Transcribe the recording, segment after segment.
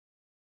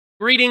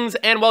Greetings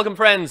and welcome,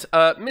 friends.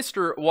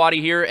 Mr. Waddy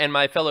here and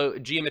my fellow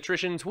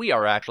geometricians. We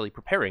are actually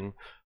preparing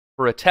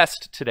for a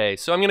test today.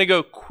 So I'm going to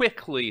go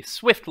quickly,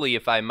 swiftly,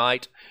 if I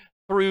might,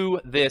 through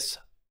this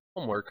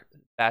homework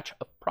batch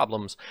of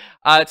problems.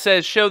 It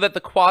says, show that the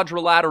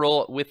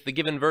quadrilateral with the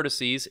given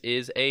vertices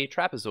is a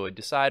trapezoid.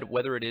 Decide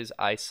whether it is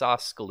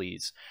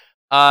isosceles.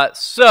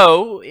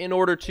 So in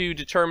order to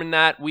determine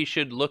that, we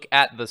should look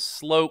at the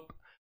slope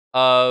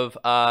of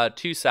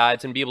two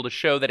sides and be able to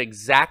show that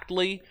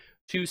exactly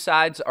two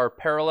sides are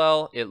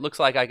parallel. It looks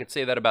like I could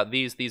say that about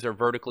these. These are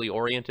vertically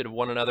oriented of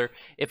one another.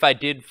 If I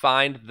did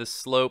find the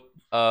slope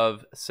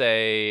of,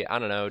 say, I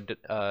don't know,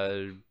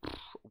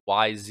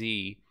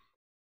 YZ.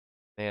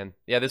 Man,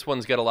 yeah, this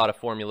one's got a lot of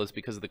formulas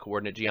because of the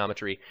coordinate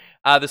geometry.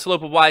 The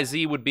slope of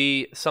YZ would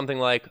be something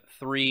like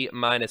 3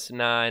 minus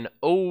 9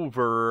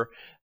 over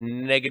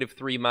negative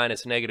 3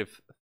 minus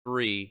negative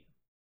 3.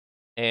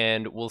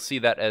 And we'll see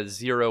that as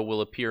 0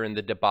 will appear in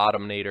the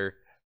denominator,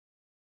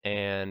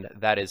 and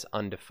that is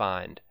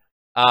undefined.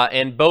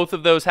 And both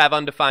of those have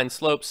undefined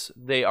slopes.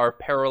 They are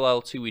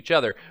parallel to each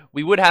other.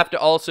 We would have to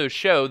also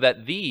show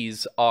that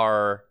these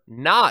are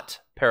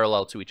not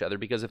parallel to each other,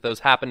 because if those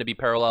happen to be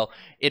parallel,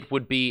 it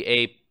would be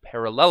a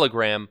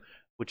parallelogram,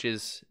 which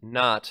is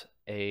not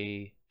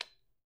a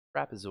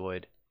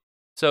trapezoid.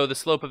 So the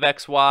slope of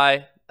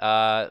xy,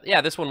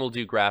 yeah, this one we'll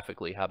do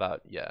graphically. How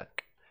about, yeah.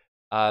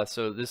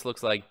 So this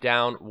looks like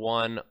down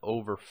 1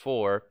 over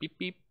 4. Beep,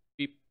 beep,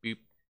 beep, beep.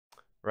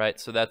 Right,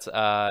 so that's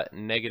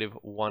negative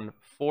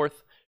 1/4.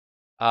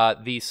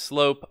 The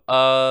slope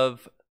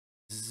of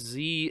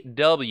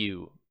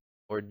ZW,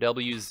 or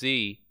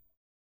WZ,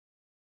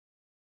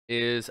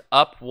 is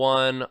up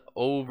 1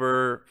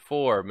 over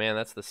 4. Man,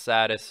 that's the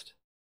saddest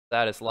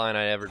line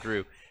I ever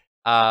drew.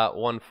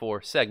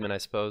 1/4 segment, I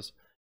suppose.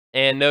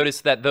 And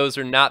notice that those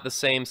are not the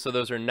same, so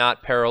those are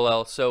not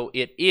parallel. So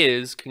it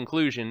is,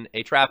 conclusion,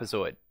 a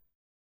trapezoid.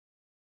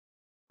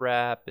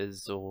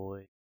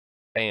 Trapezoid.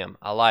 Bam,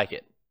 I like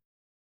it.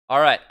 All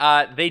right,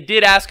 they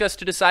did ask us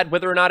to decide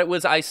whether or not it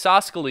was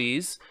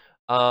isosceles,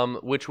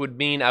 which would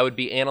mean I would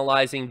be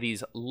analyzing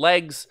these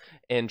legs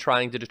and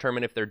trying to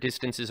determine if their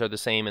distances are the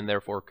same and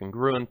therefore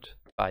congruent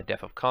by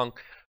def of conc.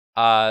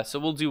 So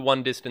we'll do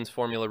one distance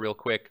formula real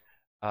quick.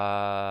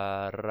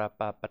 Let's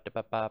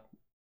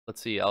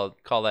see, I'll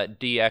call that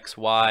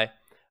dxy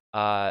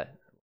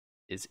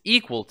is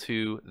equal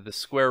to the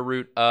square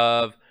root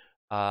of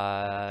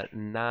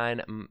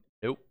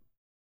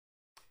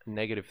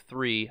negative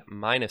 3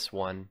 minus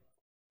 1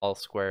 all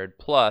squared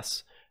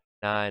plus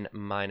 9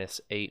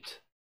 minus 8.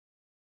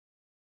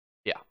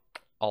 Yeah,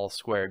 all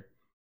squared.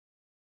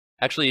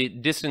 Actually,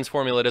 distance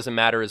formula doesn't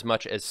matter as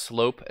much as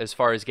slope as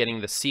far as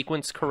getting the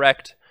sequence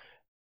correct,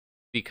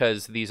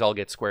 because these all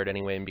get squared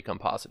anyway and become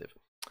positive.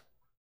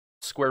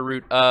 Square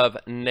root of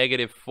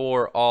negative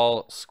 4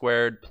 all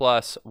squared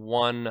plus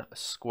 1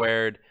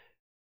 squared,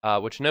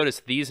 which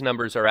notice these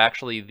numbers are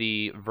actually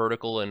the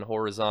vertical and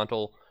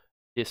horizontal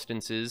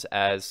distances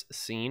as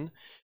seen.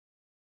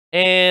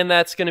 And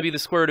that's going to be the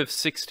square root of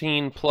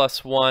 16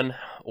 plus 1,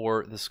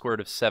 or the square root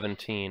of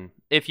 17.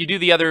 If you do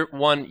the other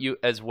one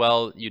as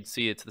well, you'd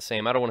see it's the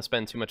same. I don't want to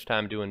spend too much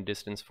time doing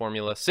distance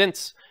formula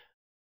since,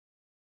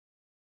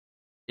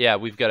 yeah,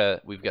 we've got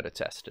a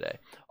test today.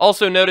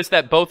 Also notice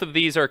that both of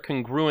these are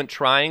congruent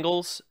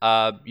triangles.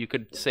 You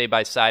could say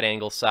by side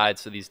angle side,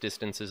 so these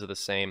distances are the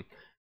same,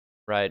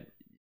 right?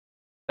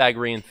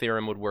 Pythagorean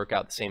theorem would work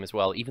out the same as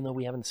well, even though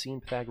we haven't seen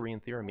Pythagorean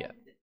theorem yet.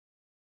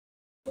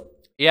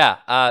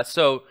 Yeah,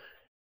 so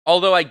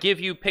although I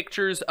give you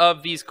pictures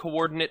of these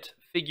coordinate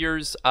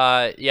figures,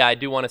 yeah, I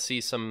do want to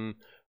see some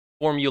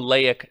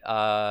formulaic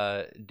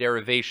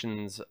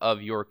derivations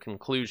of your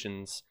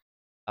conclusions.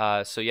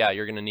 So yeah,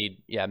 you're going to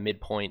need, yeah,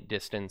 midpoint,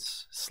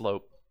 distance,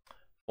 slope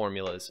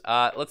formulas.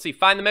 Let's see,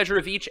 find the measure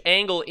of each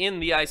angle in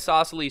the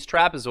isosceles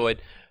trapezoid.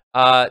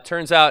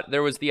 Turns out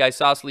there was the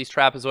isosceles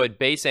trapezoid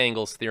base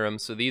angles theorem,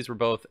 so these were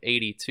both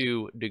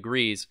 82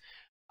 degrees.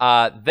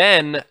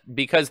 Then,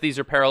 because these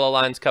are parallel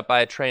lines cut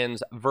by a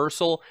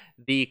transversal,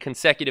 the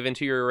consecutive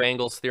interior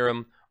angles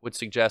theorem would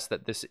suggest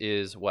that this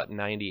is, what,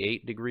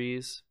 98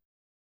 degrees?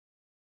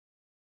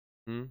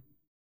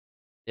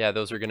 Yeah,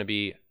 those are going to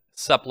be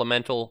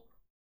supplemental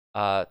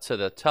to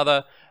the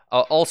t'other.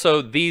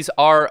 Also, these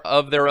are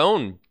of their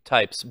own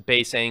types,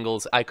 base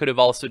angles. I could have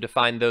also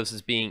defined those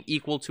as being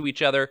equal to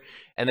each other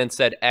and then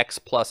said x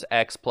plus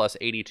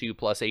 82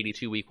 plus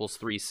 82 equals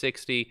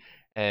 360.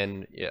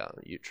 And yeah,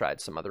 you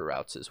tried some other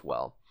routes as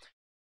well.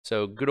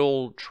 So good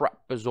old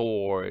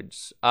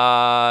trapezoids.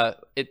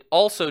 It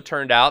also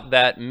turned out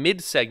that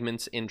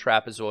mid-segments in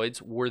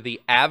trapezoids were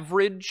the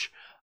average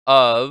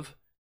of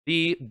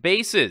the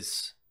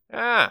bases.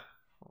 Who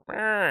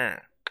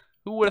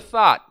would have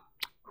thought?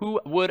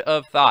 Who would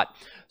have thought?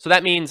 So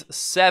that means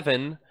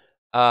 7,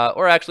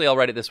 or actually I'll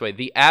write it this way.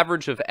 The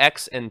average of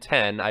x and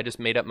 10, I just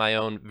made up my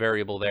own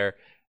variable there.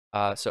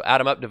 So add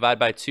them up, divide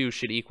by 2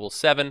 should equal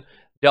 7.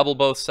 Double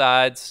both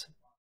sides.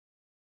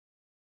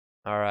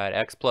 All right,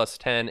 x plus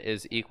 10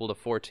 is equal to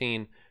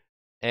 14.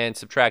 And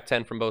subtract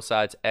 10 from both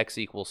sides, x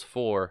equals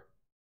 4.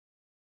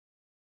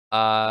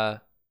 Right,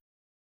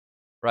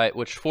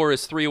 which 4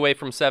 is 3 away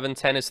from 7,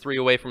 10 is 3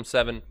 away from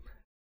 7.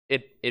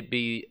 It'd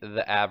be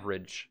the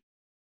average.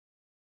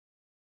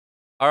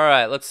 All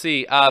right, let's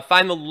see.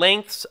 Find the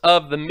lengths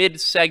of the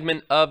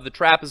mid-segment of the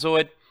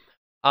trapezoid.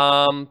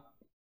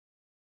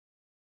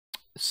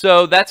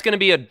 So that's going to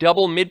be a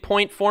double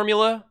midpoint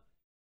formula,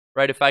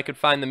 right? If I could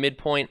find the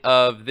midpoint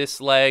of this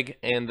leg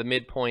and the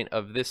midpoint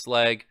of this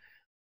leg,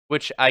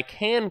 which I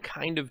can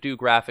kind of do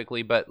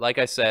graphically, but like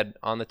I said,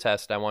 on the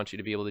test, I want you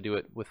to be able to do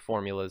it with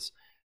formulas.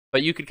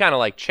 But you could kind of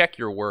like check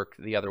your work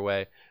the other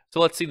way. So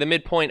let's see, the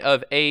midpoint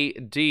of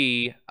AD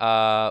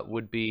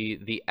would be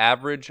the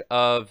average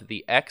of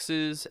the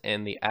X's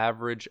and the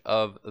average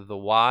of the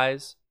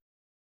Y's,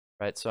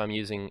 right? So I'm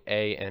using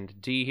A and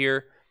D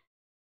here.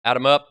 Add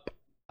them up.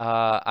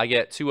 I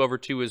get 2 over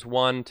 2 is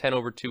 1, 10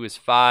 over 2 is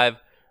 5,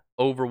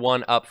 over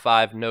 1 up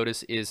 5,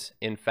 notice, is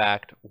in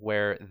fact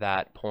where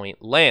that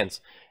point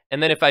lands.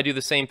 And then if I do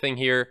the same thing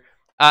here,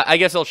 I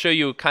guess I'll show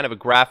you kind of a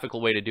graphical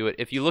way to do it.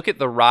 If you look at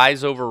the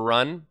rise over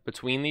run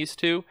between these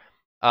two,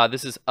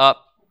 this is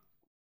up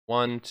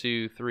 1,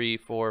 2, 3,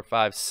 4,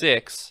 5,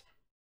 6,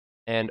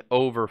 and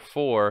over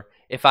 4.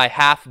 If I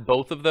half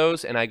both of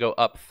those and I go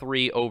up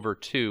 3 over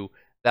 2,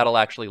 that'll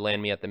actually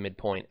land me at the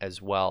midpoint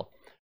as well.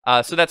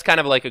 So that's kind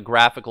of like a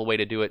graphical way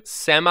to do it.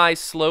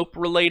 Semi-slope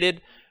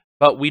related,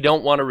 but we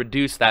don't want to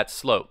reduce that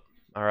slope,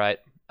 all right?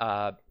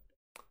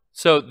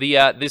 So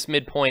this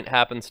midpoint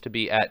happens to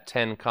be at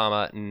 10,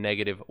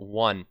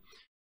 -1.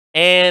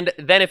 And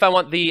then if I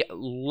want the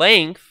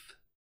length,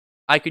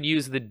 I could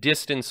use the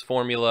distance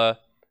formula.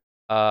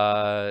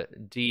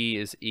 D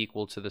is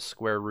equal to the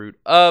square root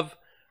of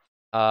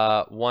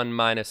 1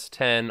 minus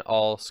 10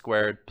 all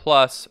squared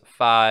plus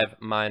 5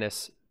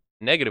 minus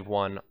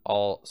 -1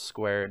 all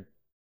squared.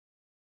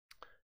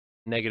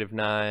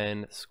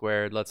 -9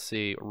 squared, let's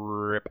see,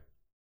 rip,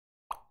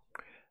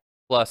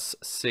 plus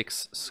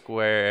 6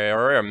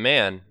 squared.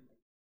 Man,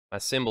 my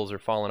symbols are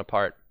falling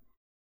apart.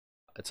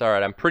 It's all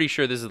right. I'm pretty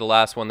sure this is the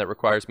last one that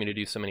requires me to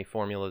do so many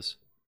formulas.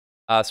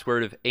 Square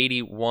root of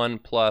 81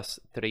 plus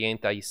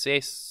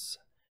 36.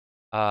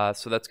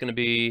 So that's going to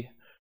be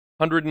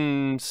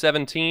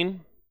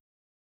 117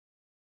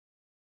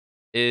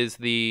 is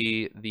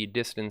the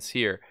distance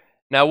here.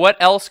 Now, what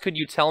else could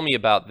you tell me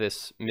about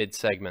this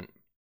mid-segment?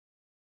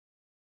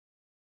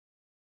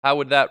 How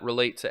would that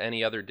relate to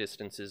any other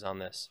distances on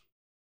this?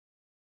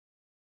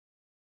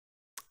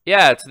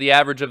 Yeah, it's the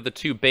average of the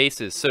two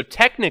bases. So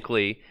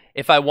technically,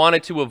 if I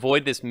wanted to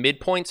avoid this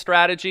midpoint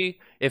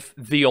strategy, if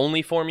the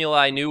only formula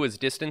I knew was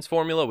distance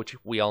formula, which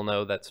we all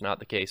know that's not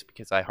the case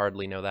because I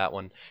hardly know that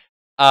one,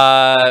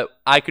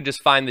 I could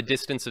just find the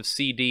distance of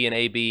CD and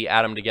AB,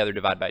 add them together,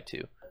 divide by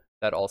 2.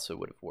 That also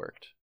would have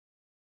worked.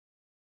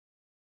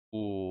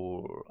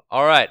 Ooh.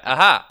 All right.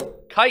 Aha.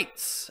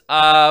 Kites.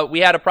 We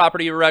had a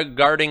property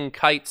regarding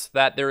kites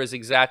that there is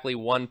exactly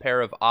one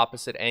pair of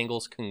opposite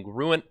angles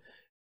congruent.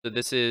 So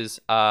this is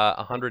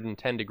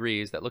 110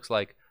 degrees. That looks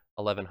like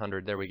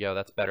 1100. There we go.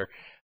 That's better.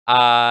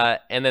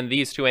 And then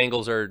these two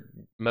angles are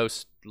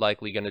most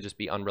likely going to just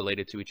be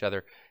unrelated to each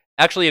other.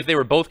 Actually, if they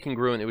were both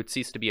congruent, it would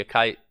cease to be a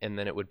kite, and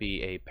then it would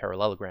be a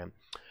parallelogram.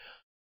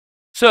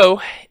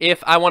 So,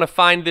 if I want to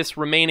find this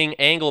remaining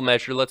angle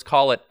measure, let's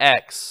call it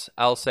x.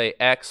 I'll say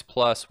x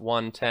plus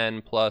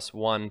 110 plus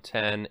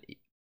 110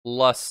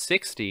 plus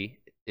 60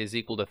 is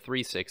equal to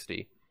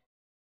 360.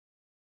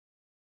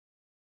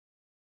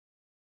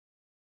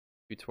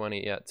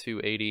 220, yeah,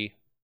 280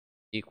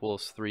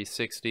 equals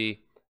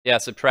 360. Yeah,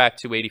 subtract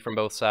 280 from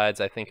both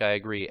sides. I think I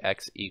agree.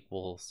 X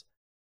equals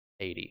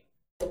 80.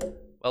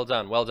 Well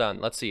done, well done.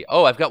 Let's see.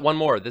 Oh, I've got one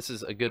more. This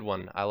is a good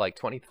one. I like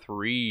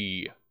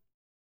 23.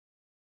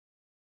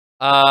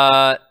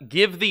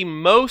 Give the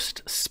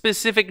most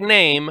specific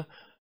name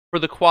for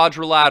the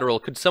quadrilateral.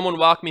 Could someone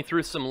walk me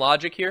through some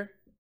logic here?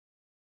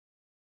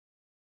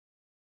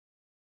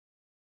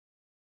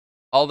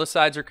 All the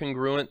sides are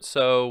congruent,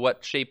 so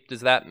what shape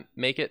does that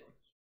make it?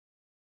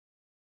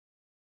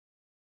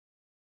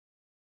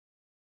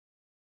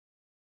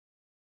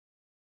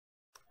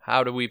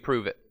 How do we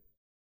prove it?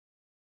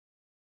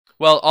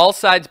 Well, all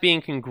sides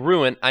being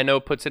congruent, I know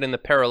puts it in the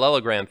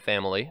parallelogram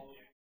family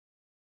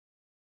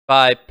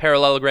by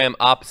parallelogram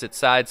opposite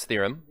sides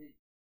theorem,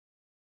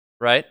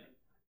 right?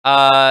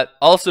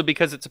 Also,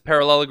 because it's a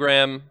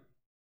parallelogram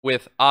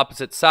with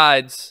opposite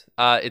sides,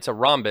 it's a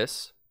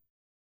rhombus.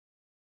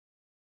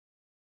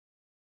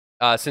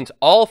 Since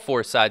all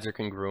four sides are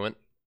congruent,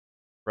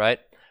 right?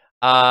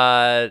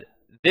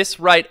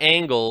 This right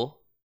angle,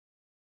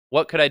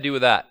 what could I do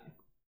with that?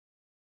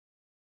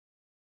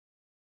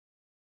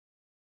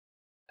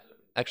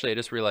 Actually, I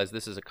just realized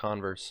this is a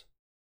converse.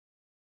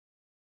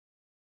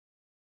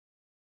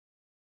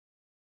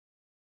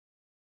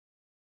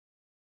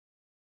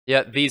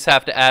 Yeah, these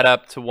have to add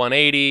up to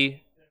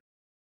 180.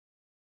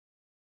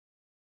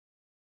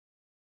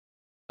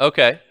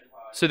 Okay,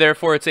 so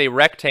therefore it's a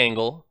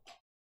rectangle.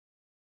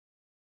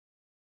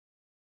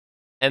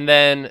 And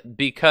then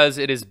because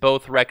it is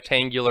both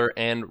rectangular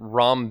and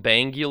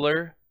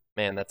rhombangular,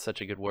 man, that's such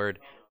a good word,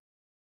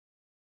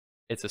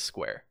 it's a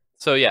square.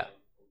 So yeah,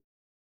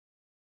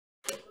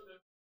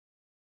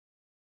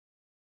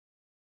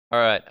 All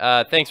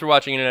right. Thanks for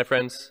watching, internet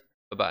friends.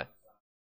 Bye-bye.